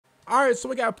All right, so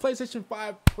we got a PlayStation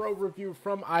 5 Pro review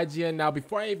from IGN. Now,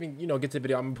 before I even, get to the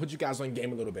video, I'm going to put you guys on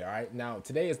game a little bit, all right? Now,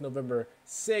 today is November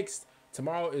 6th.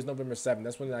 Tomorrow is November 7th.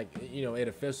 That's when, it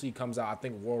officially comes out, I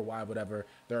think, worldwide, whatever.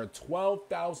 There are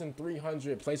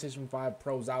 12,300 PlayStation 5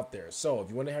 Pros out there. So, if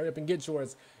you want to hurry up and get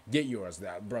yours, get yours.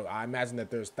 Bro, I imagine that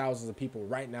there's thousands of people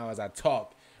right now as I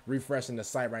talk, refreshing the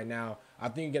site right now. I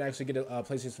think you can actually get a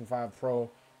PlayStation 5 Pro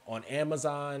on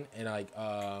Amazon, and I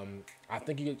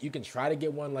think you can try to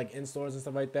get one in stores and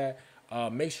stuff like that.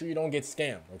 Make sure you don't get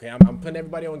scammed, okay? I'm putting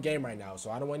everybody on game right now,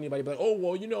 so I don't want anybody to be like, oh,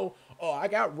 well, I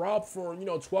got robbed for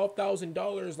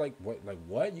 $12,000. Like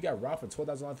what? You got robbed for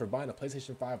 $12,000 for buying a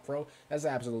PlayStation 5 Pro? That's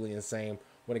absolutely insane.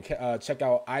 Want to check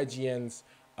out IGN's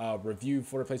review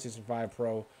for the PlayStation 5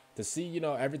 Pro to see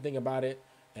everything about it,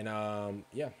 and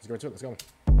yeah, let's go to it. Let's go.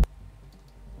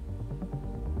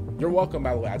 You're welcome,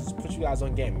 by the way. I just put you guys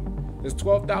on game. There's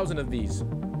 12,000 of these.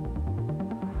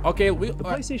 Okay,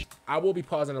 I will be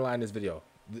pausing the line in this video.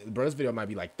 Bro, this video might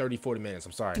be like 30-40 minutes.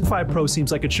 I'm sorry. 5 Pro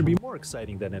seems like it should be more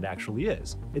exciting than it actually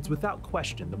is. It's without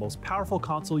question the most powerful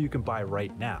console you can buy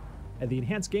right now. And the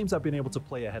enhanced games I've been able to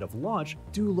play ahead of launch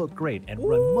do look great and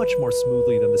run much more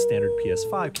smoothly than the standard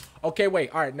PS5. Okay, wait.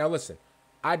 All right, now listen.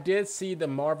 I did see the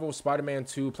Marvel Spider-Man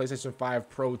 2 PlayStation 5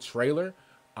 Pro trailer.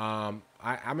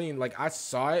 I mean, I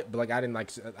saw it, but I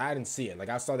didn't see it.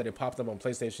 I saw that it popped up on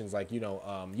PlayStation's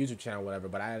YouTube channel, whatever,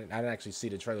 but I didn't actually see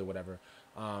the trailer, whatever.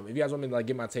 If you guys want me to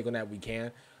get my take on that, we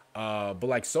can.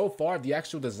 But so far, the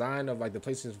actual design of the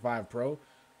PlayStation 5 Pro,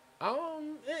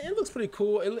 it looks pretty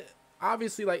cool.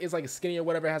 Obviously it's skinny or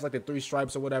whatever. It has the 3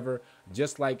 stripes or whatever,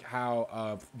 just like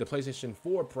how the PlayStation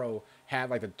 4 Pro had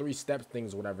the 3 step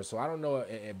things or whatever. So I don't know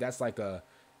if that's a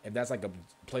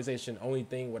PlayStation only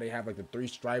thing where they have the 3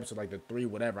 stripes or the 3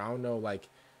 whatever. I don't know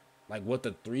what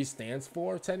the 3 stands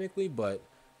for technically, but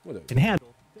whatever. Can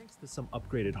handle thanks to some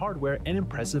upgraded hardware and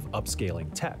impressive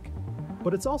upscaling tech.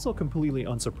 But it's also completely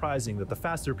unsurprising that the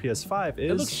faster PS5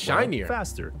 is looks shinier,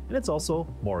 faster, and it's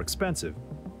also more expensive.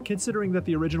 Considering that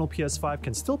the original PS5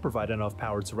 can still provide enough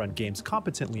power to run games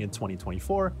competently in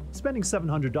 2024, spending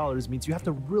 $700 means you have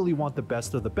to really want the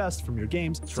best of the best from your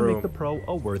games to make the Pro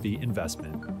a worthy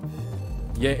investment.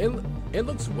 Yeah, it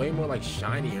looks way more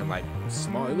shiny and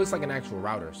small. It looks like an actual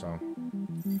router, so.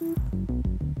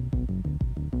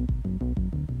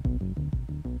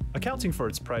 Accounting for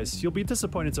its price, you'll be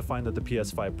disappointed to find that the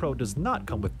PS5 Pro does not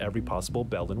come with every possible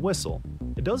bell and whistle.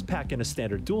 It does pack in a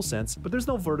standard DualSense, but there's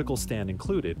no vertical stand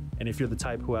included, and if you're the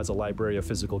type who has a library of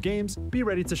physical games, be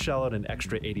ready to shell out an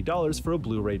extra $80 for a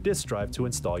Blu-ray disc drive to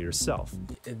install yourself.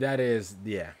 That is,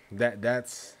 yeah,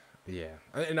 that's, yeah.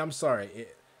 And I'm sorry,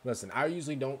 listen, I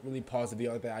usually don't really pause the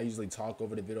video like that. I usually talk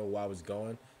over the video while I was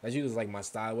going. That's usually my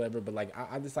style, whatever, but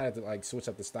I decided to switch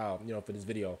up the style, for this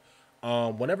video.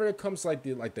 Whenever it comes to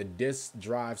the disc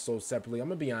drive sold separately, I'm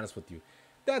gonna be honest with you,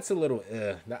 that's a little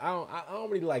I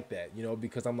don't really like that,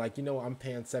 because I'm I'm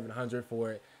paying $700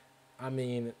 for it. I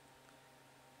mean,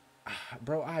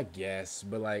 bro, I guess,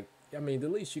 but I mean, the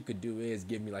least you could do is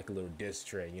give me a little disc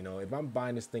tray, if I'm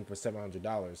buying this thing for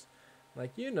 $700,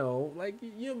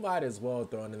 you might as well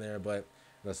throw it in there. But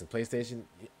listen, PlayStation,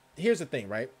 here's the thing,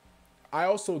 right? I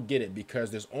also get it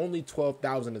because there's only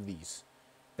 12,000 of these.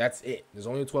 That's it. There's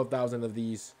only 12,000 of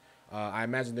these. I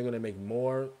imagine they're going to make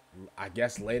more, I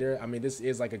guess, later. I mean, this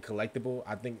is a collectible.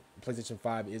 I think PlayStation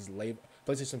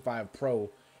 5 Pro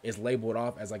is labeled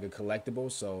off as a collectible,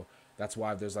 so that's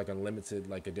why there's a limited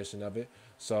edition of it.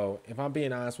 So if I'm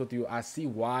being honest with you, I see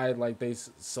why they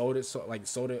sold it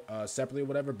separately or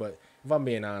whatever. But if I'm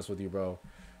being honest with you, bro,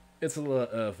 it's a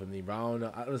little for me, bro. I don't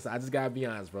know. Listen, I just gotta be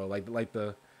honest, bro.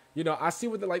 I see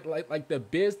what the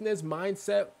business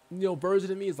mindset,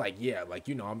 version of me is yeah,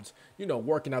 I'm,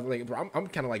 working out, bro, I'm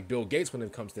kind of like Bill Gates when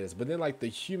it comes to this. But then the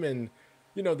human,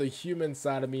 the human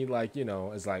side of me, is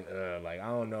I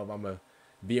don't know if I'm gonna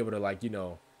be able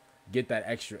to get that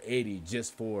extra 80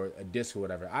 just for a disc or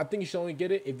whatever. I think you should only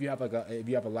get it if you have if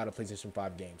you have a lot of PlayStation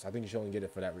 5 games. I think you should only get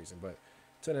it for that reason. But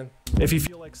if you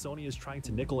feel like Sony is trying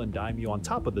to nickel and dime you on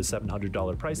top of the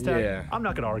 $700 price tag, yeah, I'm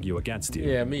not going to argue against you.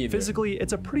 Yeah, me either. Physically,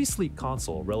 it's a pretty sleek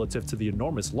console relative to the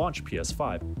enormous launch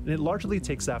PS5, and it largely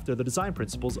takes after the design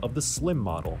principles of the slim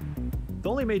model. The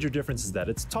only major difference is that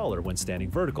it's taller when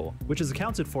standing vertical, which is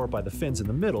accounted for by the fins in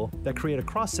the middle that create a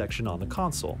cross-section on the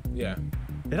console. Yeah.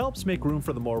 It helps make room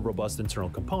for the more robust internal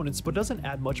components, but doesn't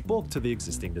add much bulk to the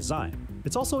existing design.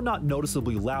 It's also not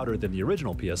noticeably louder than the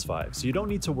original PS5, so you don't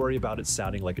need to worry about it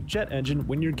sounding like a jet engine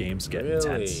when your games get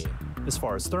intense. As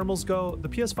far as thermals go, the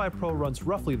PS5 Pro runs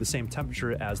roughly the same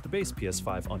temperature as the base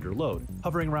PS5 under load,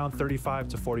 hovering around 35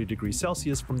 to 40 degrees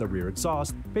Celsius from the rear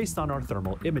exhaust, based on our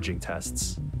thermal imaging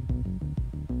tests.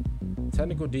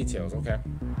 Technical details, okay.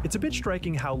 It's a bit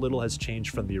striking how little has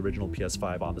changed from the original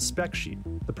PS5 on the spec sheet.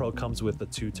 The Pro comes with a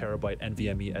 2TB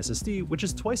NVMe SSD, which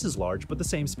is twice as large but the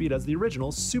same speed as the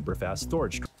original super fast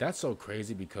storage. That's so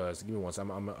crazy because, give me one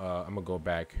second, I'm gonna go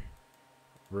back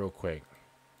real quick.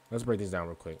 Let's break this down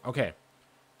real quick. Okay,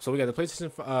 so we got the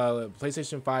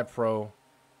PlayStation 5 Pro,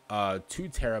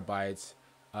 2TB,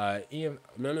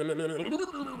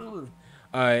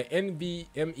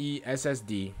 NVMe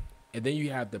SSD, and then you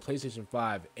have the PlayStation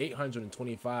 5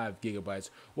 825 GB.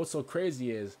 What's so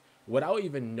crazy is, without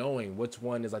even knowing which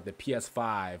one is like the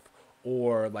PS5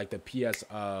 or like the PS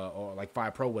or like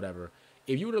 5 Pro, whatever,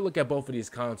 if you were to look at both of these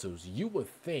consoles, you would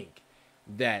think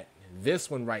that this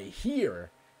one right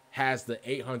here has the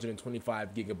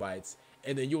 825 GB,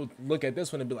 and then you'll look at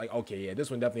this one and be like, okay, yeah, this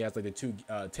one definitely has like the 2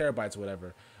 TB or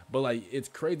whatever. But like, it's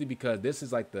crazy because this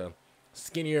is like the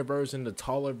skinnier version, the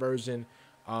taller version,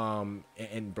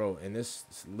 and bro, and this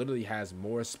literally has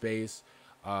more space.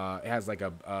 It has like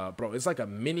a bro, it's like a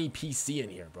mini PC in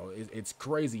here, bro. It's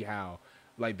crazy how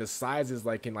like the sizes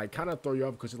like can like kind of throw you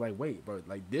off because you're like, wait, bro,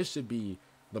 like this should be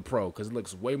the Pro because it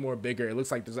looks way more bigger. It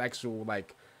looks like there's actual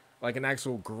like an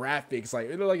actual graphics, like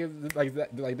it looks like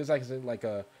there's actually like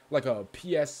a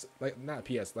PS, like not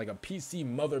PS, like a PC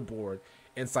motherboard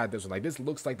inside this one. Like this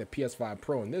looks like the PS5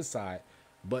 Pro on this side.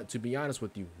 But to be honest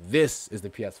with you, this is the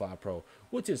PS5 Pro,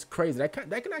 which is crazy. That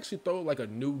can actually throw like a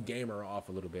new gamer off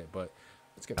a little bit. But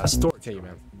let's get storage to you,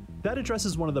 man. That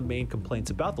addresses one of the main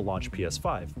complaints about the launch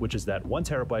PS5, which is that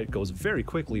 1TB goes very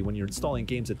quickly when you're installing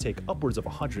games that take upwards of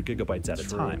 100 GB at a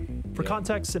time. For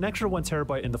context, an extra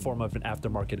 1TB in the form of an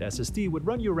aftermarket SSD would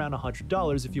run you around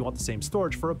 $100 if you want the same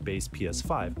storage for a base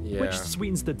PS5, which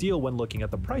sweetens the deal when looking at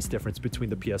the price difference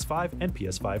between the PS5 and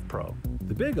PS5 Pro.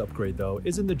 The big upgrade though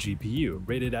is in the GPU,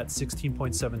 rated at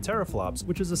 16.7 teraflops,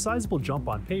 which is a sizable jump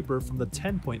on paper from the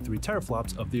 10.3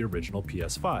 teraflops of the original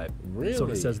PS5. Really? So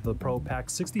it says the Pro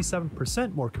packs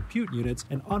 67% more compute units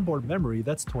and onboard memory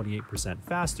that's 28%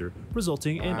 faster,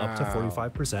 resulting in up to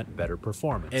 45% better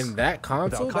performance. In that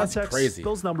console, without context, that's crazy.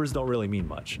 Those numbers don't really mean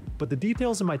much, but the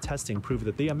details in my testing prove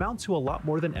that they amount to a lot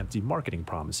more than empty marketing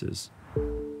promises.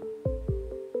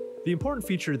 The important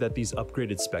feature that these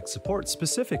upgraded specs support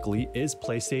specifically is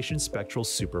PlayStation Spectral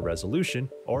Super Resolution,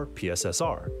 or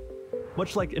PSSR.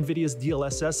 Much like NVIDIA's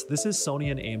DLSS, this is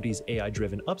Sony and AMD's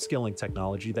AI-driven upscaling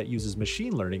technology that uses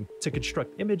machine learning to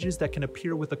construct images that can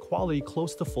appear with a quality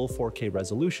close to full 4K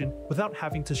resolution without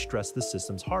having to stress the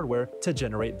system's hardware to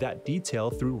generate that detail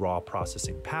through raw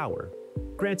processing power.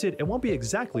 Granted, it won't be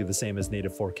exactly the same as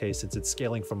native 4K since it's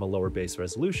scaling from a lower base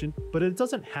resolution, but it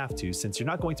doesn't have to since you're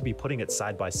not going to be putting it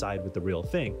side by side with the real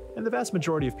thing, and the vast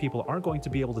majority of people aren't going to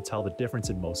be able to tell the difference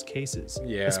in most cases,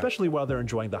 especially while they're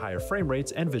enjoying the higher frame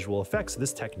rates and visual effects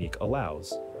this technique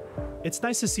allows. It's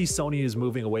nice to see Sony is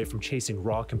moving away from chasing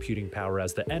raw computing power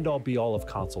as the end-all be-all of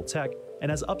console tech, and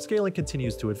as upscaling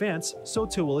continues to advance, so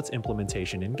too will its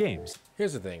implementation in games.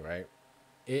 Here's the thing, right?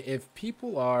 If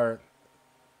people are,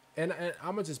 and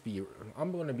I'm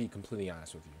gonna be completely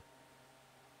honest with you.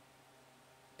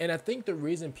 And I think the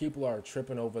reason people are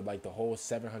tripping over like the whole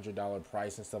 $700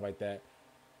 price and stuff like that,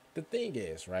 the thing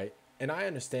is, right? And I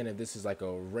understand that this is like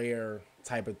a rare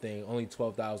type of thing. Only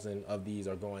 12,000 of these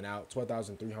are going out.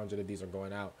 12,300 of these are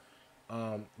going out.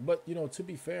 But you know, to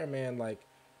be fair, man, like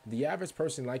the average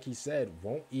person, like he said,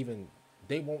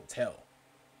 they won't tell.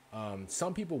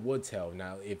 Some people would tell.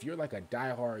 Now, if you're like a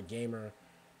diehard gamer,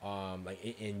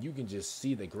 and you can just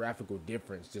see the graphical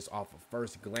difference just off of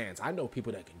first glance. I know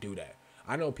people that can do that.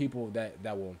 I know people that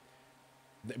will,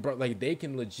 bro, like they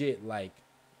can legit like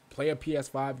play a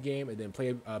PS5 game and then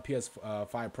play a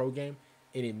PS5 Pro game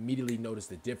and immediately notice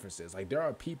the differences. Like there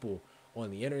are people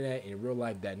on the internet in real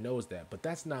life that knows that, but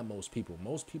that's not most people.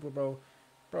 Most people,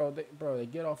 they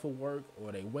get off of work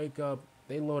or they wake up,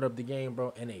 they load up the game,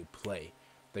 bro, and they play.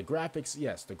 The graphics,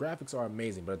 yes, the graphics are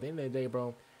amazing, but at the end of the day,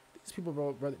 bro, these people,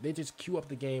 bro, they just queue up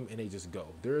the game and they just go.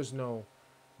 There's no,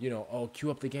 oh, queue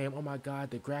up the game. Oh my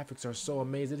God, the graphics are so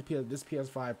amazing. This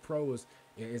PS5 Pro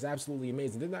is absolutely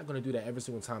amazing. They're not going to do that every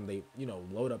single time they,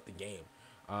 load up the game.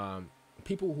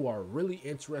 People who are really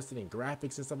interested in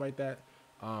graphics and stuff like that,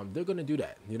 they're going to do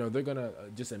that. They're going to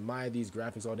just admire these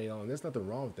graphics all day long. There's nothing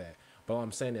wrong with that. But what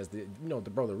I'm saying is, the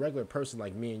regular person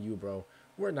like me and you, bro,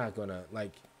 we're not going to,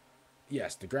 like,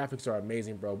 yes, the graphics are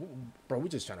amazing, bro. Bro, we're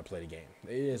just trying to play the game.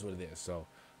 It is what it is. So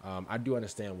I do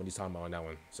understand what he's talking about on that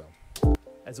one. So.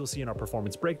 As you'll see in our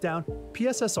performance breakdown,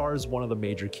 PSSR is one of the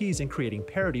major keys in creating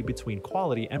parity between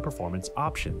quality and performance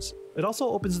options. It also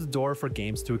opens the door for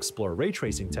games to explore ray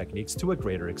tracing techniques to a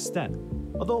greater extent,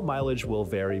 although mileage will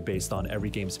vary based on every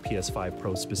game's PS5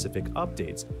 Pro specific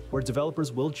updates, where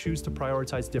developers will choose to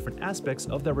prioritize different aspects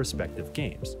of their respective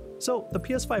games. So the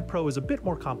PS5 Pro is a bit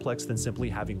more complex than simply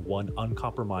having one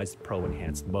uncompromised Pro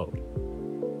enhanced mode.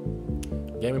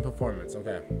 Gaming performance,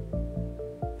 okay.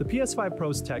 The PS5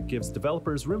 Pro's tech gives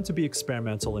developers room to be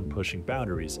experimental in pushing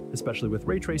boundaries, especially with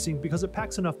ray tracing because it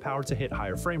packs enough power to hit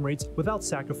higher frame rates without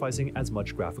sacrificing as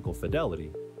much graphical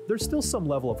fidelity. There's still some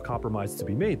level of compromise to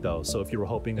be made though, so if you were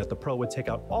hoping that the Pro would take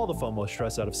out all the FOMO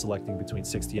stress out of selecting between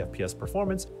 60 FPS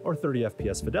performance or 30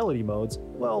 FPS fidelity modes,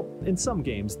 well, in some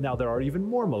games now there are even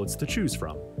more modes to choose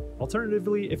from.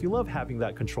 Alternatively, if you love having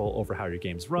that control over how your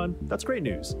games run, that's great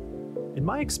news. In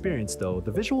my experience though,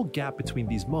 the visual gap between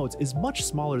these modes is much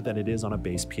smaller than it is on a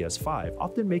base PS5,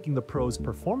 often making the Pro's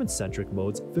performance-centric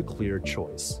modes the clear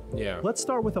choice. Yeah. Let's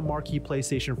start with a marquee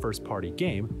PlayStation first-party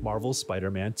game, Marvel's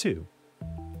Spider-Man 2.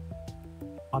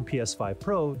 On PS5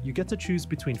 Pro, you get to choose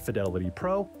between Fidelity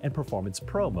Pro and Performance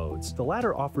Pro modes. The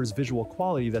latter offers visual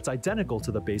quality that's identical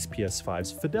to the base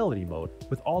PS5's Fidelity mode,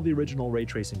 with all the original ray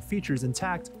tracing features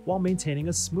intact while maintaining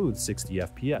a smooth 60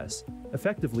 FPS.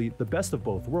 Effectively, the best of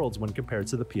both worlds when compared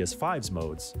to the PS5's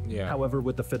modes. Yeah. However,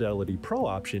 with the Fidelity Pro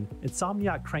option,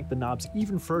 Insomniac cranked the knobs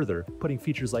even further, putting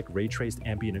features like ray-traced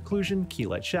ambient occlusion, key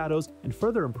light shadows, and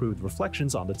further improved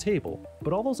reflections on the table.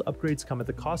 But all those upgrades come at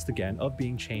the cost again of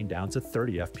being chained down to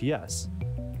 30 FPS.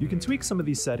 You can tweak some of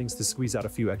these settings to squeeze out a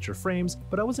few extra frames,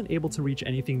 but I wasn't able to reach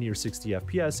anything near 60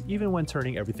 FPS even when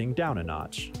turning everything down a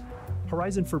notch.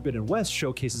 Horizon Forbidden West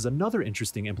showcases another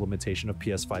interesting implementation of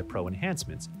PS5 Pro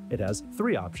enhancements. It has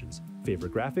 3 options: favor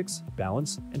graphics,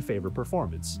 balance, and favor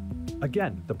performance.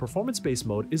 Again, the performance-based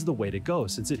mode is the way to go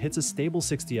since it hits a stable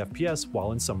 60 FPS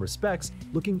while in some respects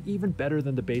looking even better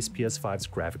than the base PS5's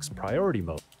graphics priority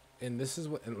mode. And this is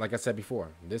what, and like I said before,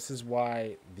 this is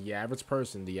why the average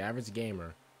person, the average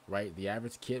gamer, right, the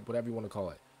average kid, whatever you want to call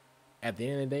it, at the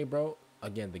end of the day, bro,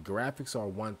 again, the graphics are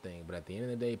one thing, but at the end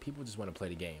of the day, people just want to play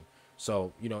the game.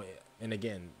 So, you know, and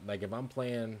again, like if I'm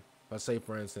playing, let's say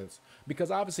for instance, because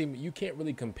obviously you can't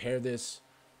really compare this.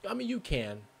 I mean, you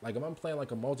can, like if I'm playing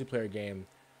like a multiplayer game,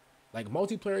 like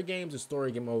multiplayer games and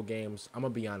story mode games, I'm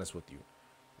gonna be honest with you.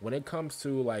 When it comes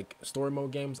to like story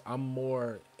mode games, I'm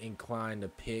more inclined to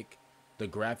pick the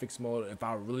graphics mode if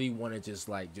I really want to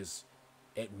just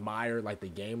admire like the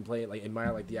gameplay, like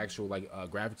admire like the actual like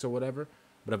graphics or whatever.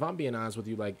 But if I'm being honest with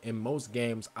you, like in most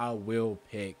games, I will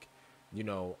pick, you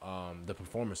know, the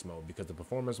performance mode, because the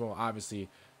performance mode, obviously,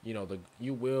 you know,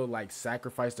 you will like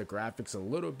sacrifice the graphics a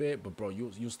little bit, but bro,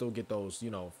 you still get those, you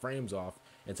know, frames off.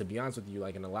 And to be honest with you,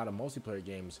 like in a lot of multiplayer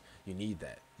games, you need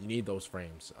that. You need those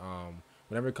frames.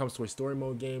 Whenever it comes to a story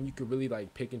mode game, you could really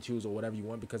like pick and choose or whatever you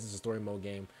want, because it's a story mode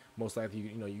game. Most likely,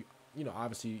 you know,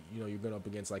 obviously, you know, you're going up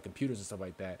against like computers and stuff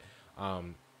like that.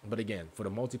 But again, for the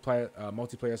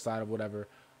multiplayer side of whatever,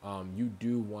 you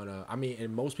do want to, I mean,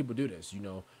 and most people do this, you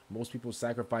know, most people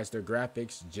sacrifice their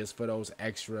graphics just for those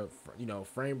extra, you know,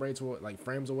 frame rates or like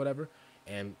frames or whatever.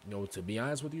 And, you know, to be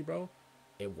honest with you, bro,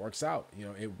 it works out, you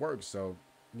know, it works. So,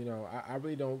 you know, I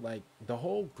really don't like the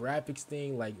whole graphics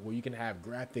thing, like where you can have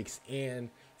graphics and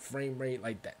frame rate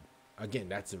like that. Again,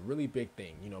 that's a really big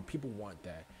thing. You know, people want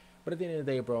that. But at the end of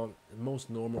the day, bro, most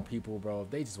normal people, bro,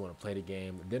 they just want to play the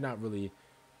game. They're not really,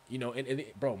 you know,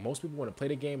 bro, most people want to play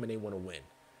the game and they want to win.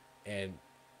 And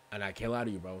I can't lie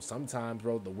to you, bro. Sometimes,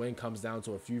 bro, the win comes down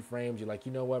to a few frames. You're like,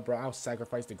 you know what, bro, I'll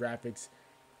sacrifice the graphics,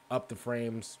 up the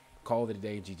frames, call it a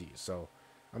day, GG. So,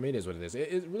 I mean, it is what it is.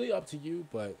 It's really up to you,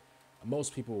 but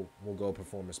most people will go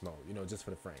performance mode, you know, just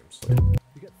for the frames.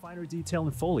 You get finer detail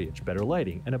and foliage, better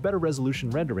lighting, and a better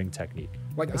resolution rendering technique.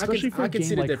 Like, especially for a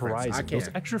game like Horizon, those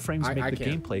extra frames make the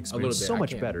gameplay experience so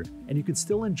much better, and you can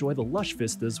still enjoy the lush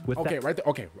vistas with that. Right there.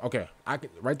 Okay.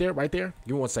 Right there.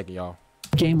 Give me 1 second, y'all.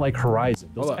 Game like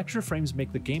Horizon, those extra frames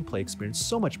make the gameplay experience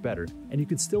so much better, and you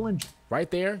can still enjoy. Right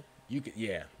there, you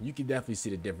can definitely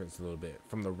see the difference a little bit.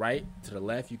 From the right to the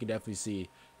left, you can definitely see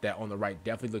that on the right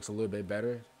definitely looks a little bit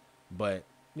better. But,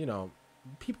 you know,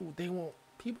 people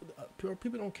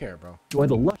don't care, bro. Enjoy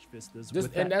the lush vistas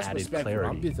with that that's added respectful.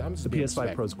 clarity. I'm just the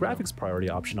PS5 Pro's graphics know. priority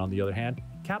option, on the other hand,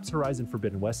 caps Horizon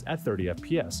Forbidden West at 30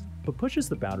 FPS, but pushes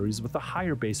the boundaries with a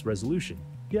higher base resolution.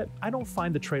 Yet, I don't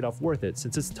find the trade-off worth it,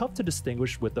 since it's tough to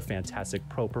distinguish with the fantastic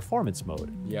Pro Performance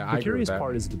mode. Yeah, the curious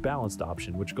part is the balanced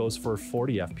option, which goes for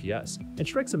 40 FPS, and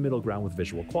strikes a middle ground with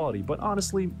visual quality, but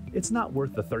honestly, it's not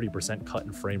worth the 30% cut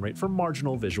in frame rate for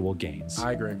marginal visual gains.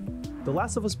 I agree. The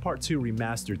Last of Us Part 2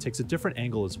 Remastered takes a different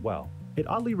angle as well. It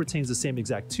oddly retains the same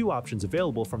exact two options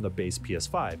available from the base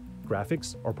PS5,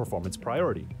 graphics or performance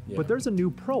priority. But there's a new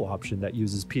Pro option that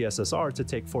uses PSSR to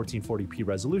take 1440p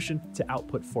resolution to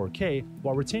output 4K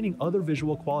while retaining other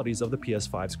visual qualities of the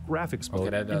PS5's graphics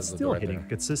mode and still hitting a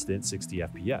consistent 60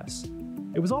 FPS.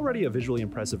 It was already a visually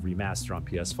impressive remaster on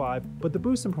PS5, but the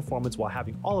boost in performance while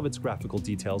having all of its graphical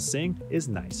details sing is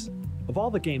nice. Of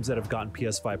all the games that have gotten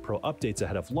PS5 Pro updates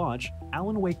ahead of launch,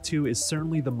 Alan Wake 2 is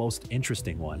certainly the most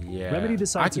interesting one. Remedy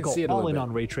decided to go all in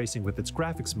on ray tracing with its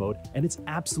graphics mode, and it's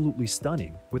absolutely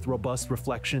stunning, with robust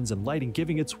reflections and lighting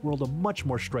giving its world a much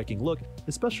more striking look,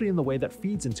 especially in the way that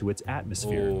feeds into its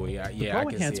atmosphere. The Pro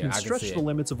enhancements stretch the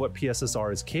limits of what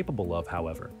PSSR is capable of,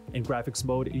 however. In graphics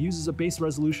mode, it uses a base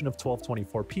resolution of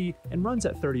 1224p and runs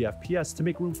at 30 FPS to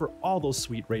make room for all those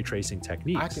sweet ray tracing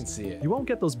techniques. I can see it. You won't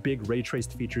get those big ray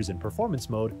traced features in performance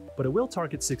mode, but it will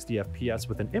target 60 FPS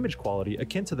with an image quality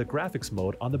akin to the graphics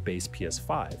mode on the base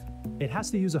PS5. It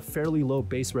has to use a fairly low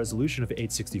base resolution of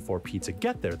 864p to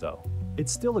get there though.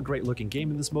 It's still a great looking game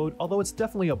in this mode, although it's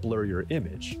definitely a blurrier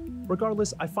image.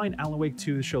 Regardless, I find Alan Wake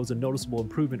 2 shows a noticeable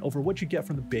improvement over what you get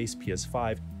from the base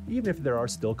PS5, even if there are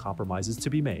still compromises to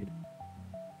be made.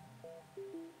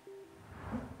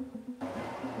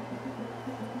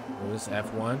 This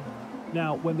F1?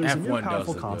 Now, when there's a new F1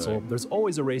 powerful does look console, good. there's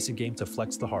always a racing game to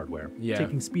flex the hardware.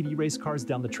 Taking speedy race cars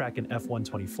down the track in F1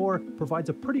 24 provides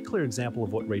a pretty clear example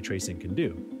of what ray tracing can do.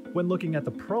 When looking at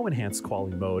the Pro Enhanced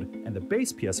Quality mode and the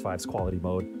base PS5's Quality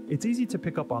mode, it's easy to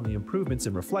pick up on the improvements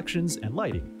in reflections and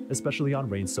lighting, especially on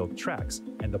rain-soaked tracks,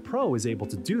 and the Pro is able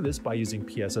to do this by using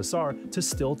PSSR to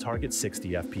still target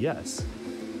 60 FPS.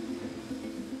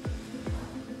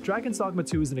 Dragon's Dogma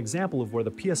 2 is an example of where the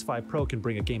PS5 Pro can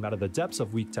bring a game out of the depths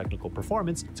of weak technical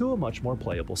performance to a much more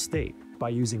playable state. By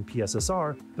using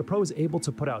PSSR, the Pro is able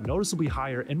to put out noticeably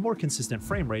higher and more consistent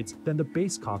frame rates than the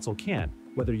base console can,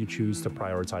 whether you choose to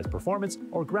prioritize performance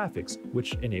or graphics,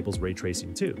 which enables ray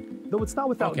tracing too. Though it's not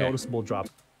without noticeable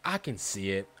drops. I can see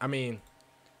it. I mean,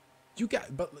 you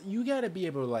gotta be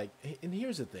able to, like, and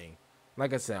here's the thing.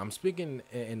 Like I said, I'm speaking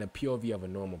in the POV of a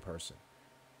normal person.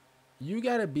 You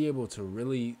gotta be able to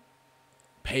really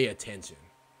pay attention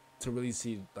to really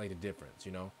see like the difference,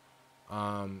 you know.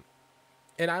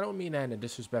 And I don't mean that in a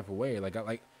disrespectful way. Like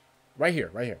right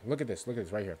here. Look at this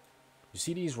right here. You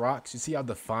see these rocks? You see how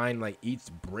defined like each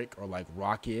brick or like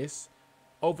rock is?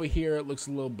 Over here it looks a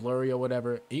little blurry or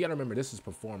whatever. You gotta remember this is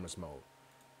performance mode.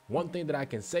 One thing that I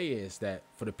can say is that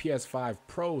for the PS5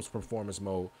 Pro's performance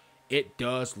mode, it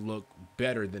does look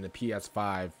better than the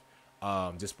PS5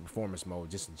 just performance mode,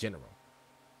 just in general.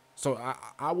 So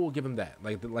I will give him that.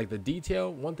 Like the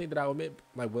detail. One thing that I admit,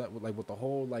 like with the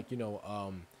whole like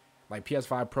like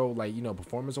PS5 Pro like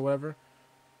performance or whatever.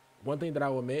 One thing that I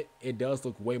will admit, it does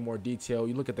look way more detailed.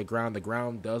 You look at the ground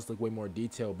does look way more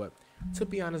detailed. But to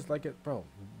be honest, bro,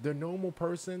 the normal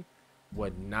person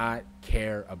would not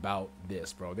care about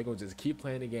this, bro. They're gonna just keep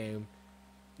playing the game,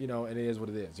 and it is what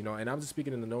it is, And I'm just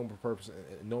speaking in the normal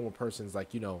person's like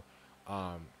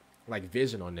like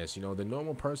vision on this, the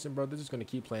normal person, bro. They're just gonna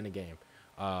keep playing the game.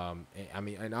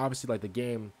 And obviously, like the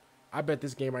game, I bet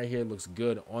this game right here looks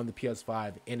good on the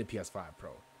PS5 and the PS5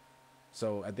 Pro.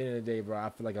 So at the end of the day, bro, I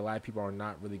feel like a lot of people are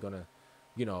not really gonna,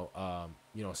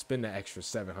 spend the extra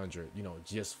 $700,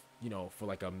 just for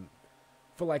like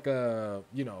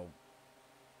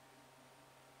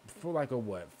a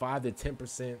what 5 to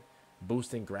 10%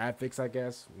 boost in graphics, I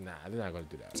guess. Nah, they're not gonna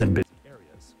do that. In busy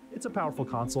areas. It's a powerful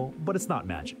console, but it's not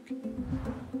magic.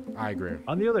 I agree.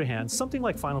 On the other hand, something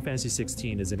like Final Fantasy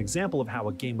XVI is an example of how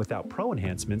a game without Pro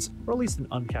enhancements, or at least an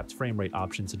uncapped frame rate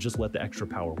option to just let the extra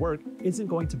power work, isn't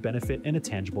going to benefit in a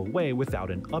tangible way without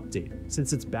an update,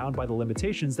 since it's bound by the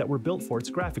limitations that were built for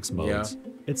its graphics modes.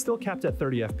 It's still capped at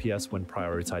 30 FPS when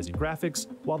prioritizing graphics,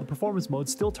 while the performance mode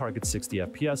still targets 60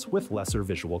 FPS with lesser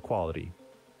visual quality.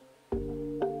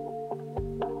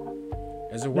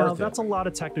 Is it worth now, that's a lot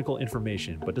of technical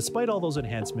information, but despite all those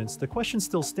enhancements, the question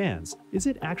still stands. Is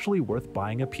it actually worth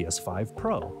buying a PS5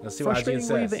 Pro? Let's see what IGN Frustratingly,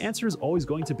 says. the answer is always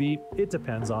going to be, it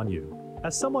depends on you.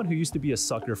 As someone who used to be a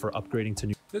sucker for upgrading to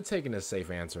new... They're taking a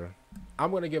safe answer.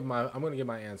 I'm gonna give my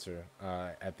answer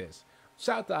at this.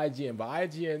 Shout out to IGN, but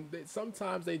IGN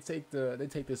sometimes they take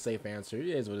the safe answer. It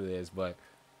is what it is, but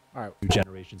all right. New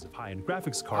generations of high-end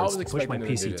graphics cards to push my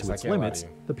PC to its limits,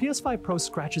 the PS5 Pro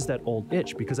scratches that old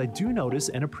itch because I do notice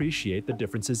and appreciate the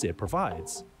differences it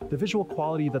provides. The visual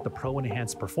quality that the Pro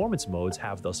Enhanced performance modes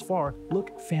have thus far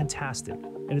look fantastic,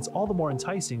 and it's all the more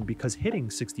enticing because hitting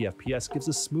 60 FPS gives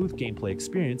a smooth gameplay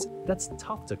experience that's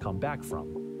tough to come back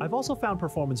from. I've also found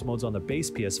performance modes on the base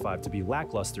PS5 to be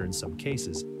lackluster in some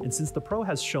cases, and since the Pro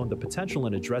has shown the potential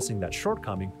in addressing that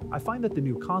shortcoming, I find that the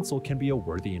new console can be a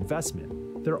worthy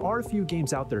investment. There are a few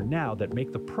games out there now that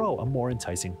make the Pro a more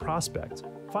enticing prospect.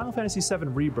 Final Fantasy VII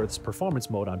Rebirth's performance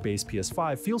mode on base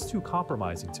PS5 feels too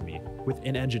compromising to me, with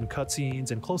in-engine cutscenes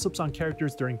and close-ups on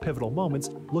characters during pivotal moments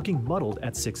looking muddled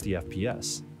at 60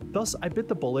 FPS. Thus, I bit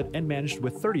the bullet and managed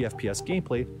with 30 FPS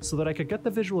gameplay so that I could get the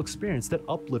visual experience that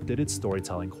uplifted its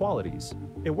storytelling qualities.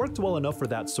 It worked well enough for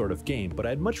that sort of game, but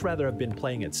I'd much rather have been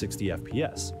playing at 60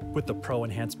 FPS. With the Pro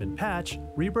Enhancement patch,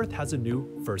 Rebirth has a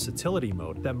new Versatility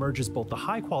mode that merges both the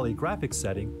high-quality graphics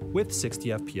setting with 60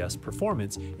 FPS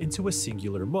performance into a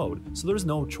singular mode, so there's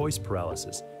no choice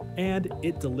paralysis, and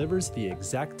it delivers the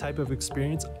exact type of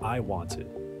experience I wanted.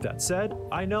 That said,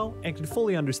 I know and can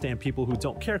fully understand people who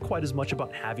don't care quite as much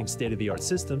about having state-of-the-art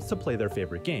systems to play their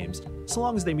favorite games, so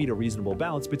long as they meet a reasonable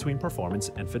balance between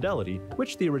performance and fidelity,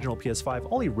 which the original PS5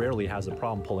 only rarely has a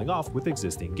problem pulling off with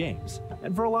existing games.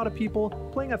 And for a lot of people,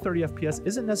 playing at 30 FPS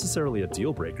isn't necessarily a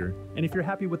deal breaker, and if you're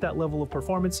happy with that level of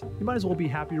performance, you might as well be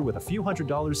happier with a few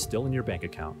 $100s still in your bank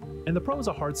account. And the Pro is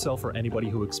a hard sell for anybody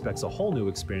who expects a whole new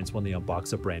experience when they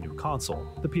unbox a brand new console.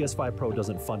 The PS5 Pro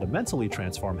doesn't fundamentally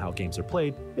transform how games are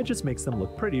played, it just makes them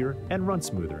look prettier and run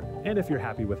smoother. And if you're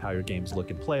happy with how your games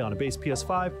look and play on a base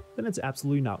PS5, then it's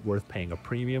absolutely not worth paying a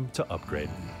premium to upgrade.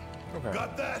 Okay.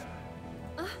 Got that?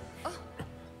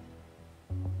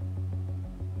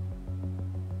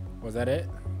 Was that it?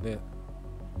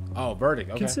 Oh,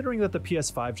 verdict. Okay. Considering that the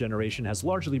PS5 generation has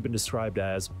largely been described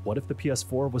as, what if the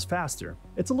PS4 was faster?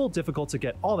 It's a little difficult to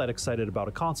get all that excited about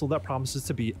a console that promises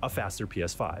to be a faster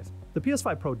PS5. The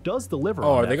PS5 Pro does deliver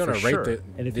on are they that gonna for rate sure,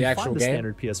 and if the you actual find the game?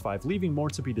 standard PS5 leaving more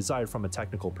to be desired from a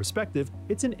technical perspective,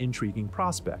 it's an intriguing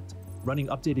prospect. Running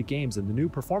updated games in the new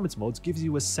performance modes gives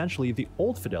you essentially the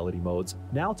old fidelity modes,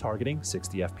 now targeting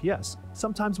 60 FPS,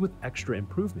 sometimes with extra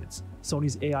improvements.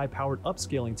 Sony's AI-powered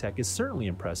upscaling tech is certainly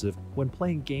impressive when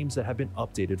playing games that have been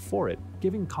updated for it,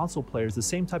 giving console players the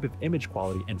same type of image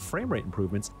quality and frame rate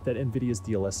improvements that Nvidia's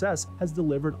DLSS has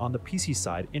delivered on the PC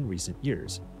side in recent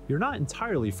years. You're not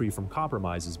entirely free from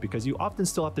compromises because you often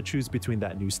still have to choose between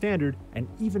that new standard and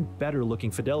even better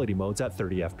looking fidelity modes at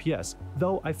 30 FPS,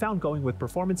 though I found going with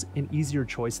performance an easier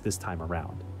choice this time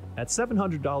around. At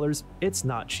 $700, it's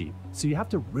not cheap, so you have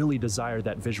to really desire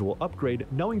that visual upgrade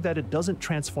knowing that it doesn't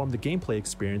transform the gameplay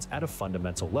experience at a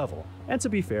fundamental level. And to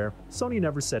be fair, Sony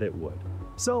never said it would.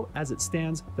 So as it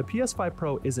stands, the PS5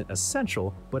 Pro isn't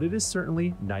essential, but it is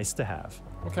certainly nice to have.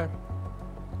 Okay.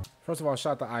 First of all,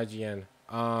 shout out to IGN.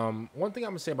 One thing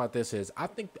I'm gonna say about this is I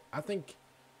think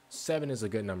 7 is a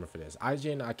good number for this.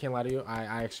 IGN, I can't lie to you,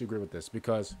 I actually agree with this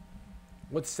because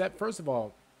with first of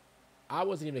all, I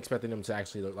wasn't even expecting them to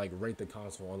actually like rate the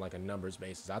console on like a numbers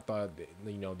basis. I thought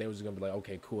they was just gonna be like,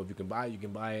 okay, cool, if you can buy it, you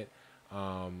can buy it.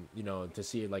 To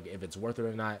see like if it's worth it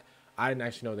or not. I didn't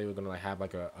actually know they were gonna like have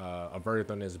like a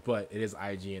verdict on this, but it is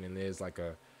IGN and it is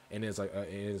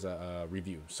a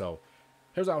review. So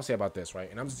here's what I'll say about this,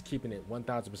 right? And I'm just keeping it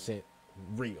 1000%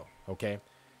 real, okay?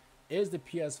 Is the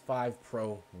PS5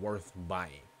 Pro worth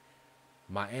buying?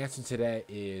 My answer to that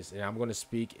is, and I'm going to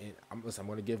speak, and I'm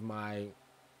going to give my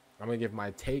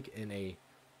take in a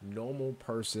normal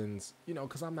person's,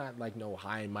 because I'm not like no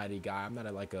high and mighty guy. I'm not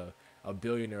a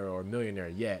billionaire or a millionaire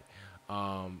yet.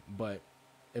 But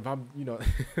if I'm,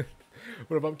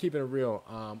 but if I'm keeping it real,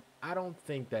 I don't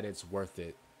think that it's worth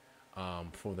it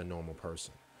for the normal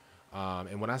person.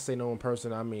 And when I say normal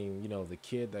person, I mean, the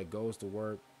kid that goes to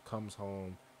work, comes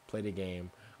home, play the game.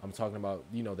 I'm talking about,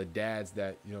 the dads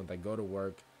that, that go to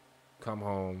work, come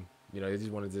home, they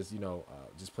just want to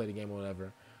just play the game or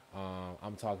whatever.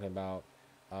 I'm talking about,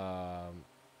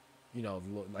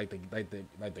 like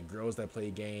the girls that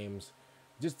play games,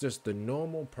 just the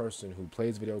normal person who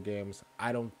plays video games.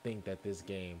 I don't think that the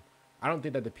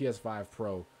PS5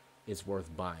 Pro is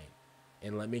worth buying.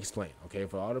 And let me explain, okay?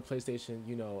 For all the PlayStation,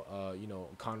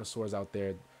 connoisseurs out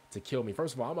there to kill me.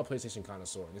 First of all, I'm a PlayStation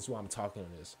connoisseur, and this is why I'm talking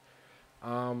on this.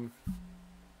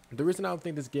 The reason I don't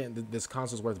think this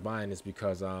console is worth buying is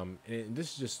because, and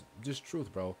this is just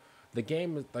truth, bro. The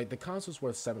game, like the console's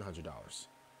worth $700.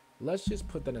 Let's just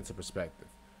put that into perspective.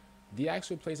 The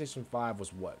actual PlayStation 5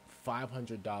 was what,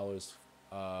 $500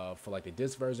 for like the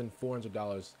disc version,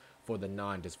 $400 for the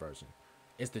non-disc version.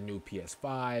 It's the new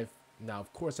PS5. Now,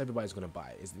 of course, everybody's gonna buy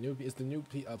it. It's the new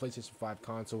PlayStation 5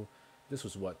 console. This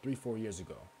was what, 3-4 years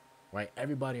ago, right?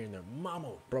 Everybody in their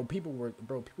mama, people were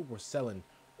selling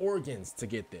organs to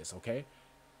get this. Okay,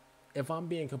 if I'm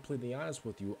being completely honest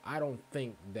with you, I don't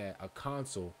think that a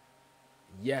console,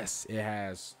 yes, it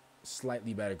has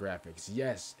slightly better graphics.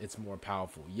 Yes, it's more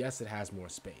powerful. Yes, it has more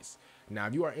space. Now,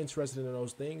 if you are interested in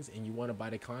those things and you want to buy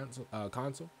the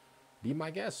console, be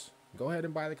my guest. Go ahead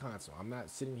and buy the console. I'm not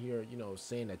sitting here,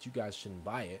 saying that you guys shouldn't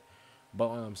buy it. But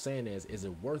what I'm saying is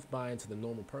it worth buying to the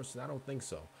normal person? I don't think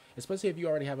so. Especially if you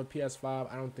already have a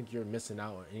PS5, I don't think you're missing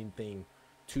out on anything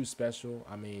too special.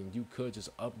 I mean, you could just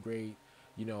upgrade,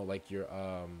 like your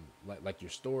like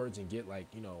your storage and get like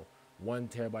 1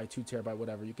 TB, 2 TB,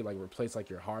 whatever. You could like replace like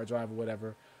your hard drive or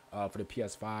whatever for the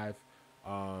PS5.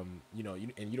 And you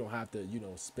don't have to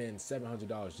spend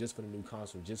 $700 just for the new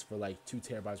console, just for like 2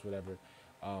 TB, whatever.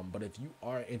 But if you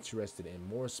are interested in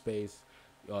more space,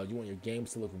 you want your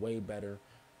games to look way better.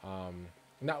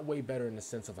 Not way better in the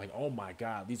sense of like, oh my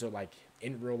god, these are like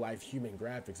in real life human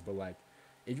graphics, but like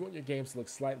if you want your games to look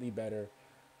slightly better,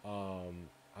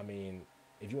 I mean,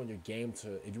 if you want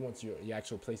your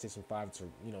actual PlayStation 5 to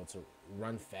to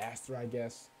run faster, I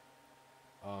guess.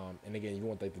 And again, you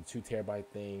want like the 2 TB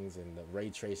things and the ray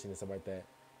tracing and stuff like that.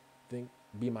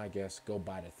 Be my guest, go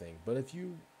buy the thing. But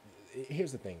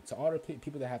here's the thing: to all the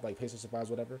people that have like PlayStation 5s,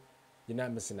 whatever, you're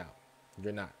not missing out.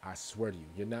 You're not. I swear to you,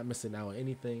 you're not missing out on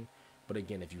anything. But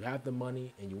again, if you have the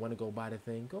money and you want to go buy the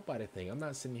thing, go buy the thing. I'm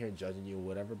not sitting here judging you or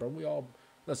whatever, but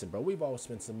listen, bro. We've all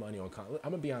spent some money on.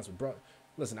 I'm gonna be honest with bro.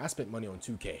 Listen, I spent money on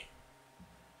 2K.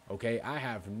 Okay, I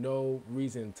have no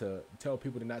reason to tell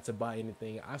people not to buy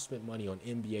anything. I spent money on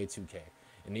NBA 2K.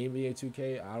 And the NBA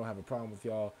 2K, I don't have a problem with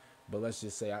y'all, but let's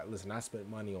just say, I spent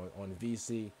money on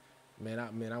VC. Man,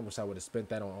 I wish I would have spent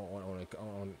that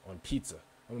on pizza.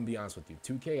 I'm gonna be honest with you.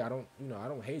 2K, I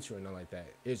don't hate you or nothing like that.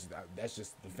 That's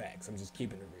just the facts. I'm just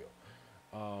keeping it real.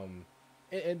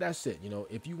 And that's it.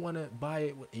 If you want to buy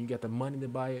it and you got the money to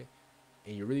buy it,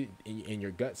 and you're really in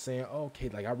your gut saying, oh, okay,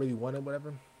 like I really want it,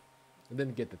 whatever, and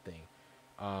then get the thing.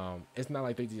 It's not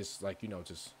like they just like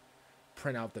just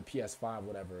print out the PS5,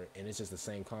 whatever, and it's just the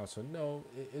same console. No,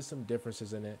 it's some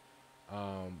differences in it.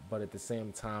 But at the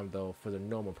same time, though, for the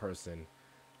normal person,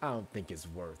 I don't think it's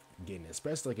worth getting it.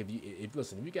 Especially like if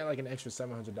you got like an extra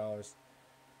 $700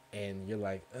 and you're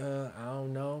like, I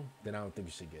don't know, then I don't think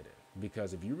you should get it.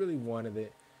 Because if you really wanted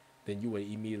it, then you would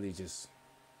immediately just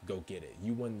go get it.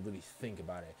 You wouldn't really think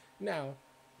about it. Now,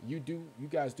 you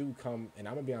guys do come, and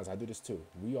I'm gonna be honest, I do this too.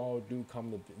 We all do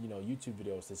come to YouTube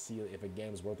videos to see if a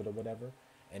game is worth it or whatever,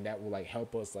 and that will like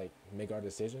help us like make our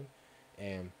decision.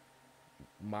 And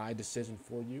my decision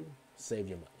for you: save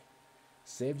your money.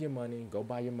 Save your money. Go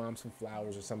buy your mom some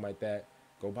flowers or something like that.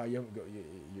 Go buy your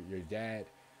dad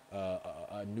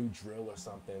a new drill or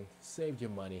something. Save your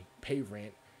money. Pay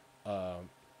rent. I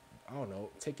don't know.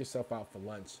 Take yourself out for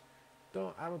lunch.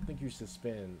 I don't think you should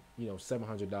spend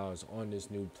 $700 on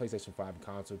this new PlayStation 5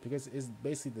 console, because it's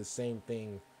basically the same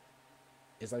thing.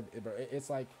 It's like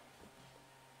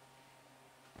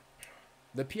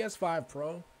the PS5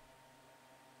 Pro.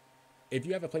 If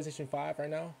you have a PlayStation 5 right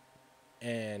now,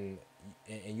 and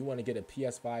you want to get a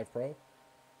PS5 Pro,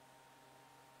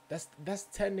 that's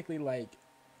technically like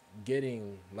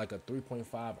getting like a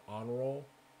 3.5 honor roll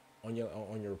on your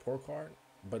report card.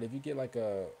 But if you get like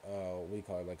a what do you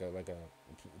call it, like a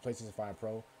PlayStation 5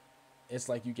 Pro, it's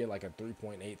like you get like a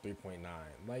 3.8, 3.9.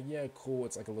 Like, yeah, cool,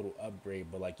 it's like a little upgrade,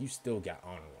 but like you still got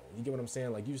honor roll. You get what I'm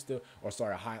saying? Like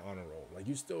a high honor roll. Like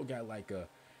you still got like a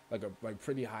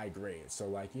pretty high grade. So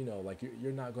like like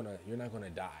you're not gonna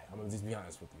die. I'm gonna just be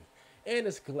honest with you. And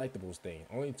it's a collectibles thing.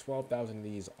 Only 12,000 of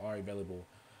these are available.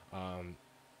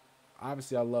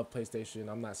 Obviously I love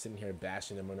PlayStation. I'm not sitting here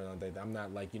bashing them or nothing. I'm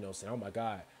not like saying, oh my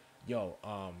god, yo,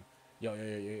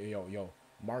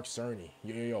 Mark Cerny,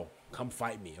 yo, come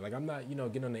fight me. Like I'm not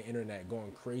getting on the internet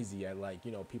going crazy at like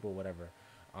people, whatever.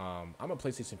 I'm a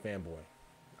PlayStation fanboy.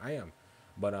 I am.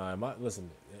 But listen,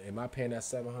 am I paying that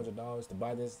 $700 to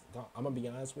buy this? I'm gonna be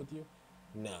honest with you,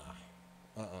 nah,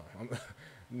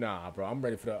 nah, bro. I'm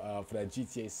ready for that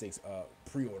GTA 6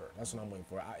 pre-order. That's what I'm waiting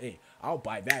for. I'll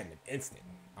buy that in an instant.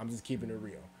 I'm just keeping it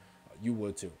real. You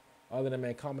would too. Other than that,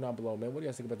 man, comment down below, man. What do you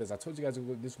guys think about this? I told you guys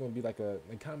this is gonna be like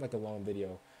kind of like a long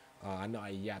video. I know I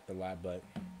yapped a lot, but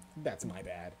that's my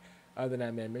bad. Other than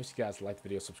that, man, make sure you guys like the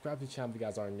video, subscribe to the channel if you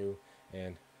guys are new,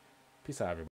 and peace out, everybody.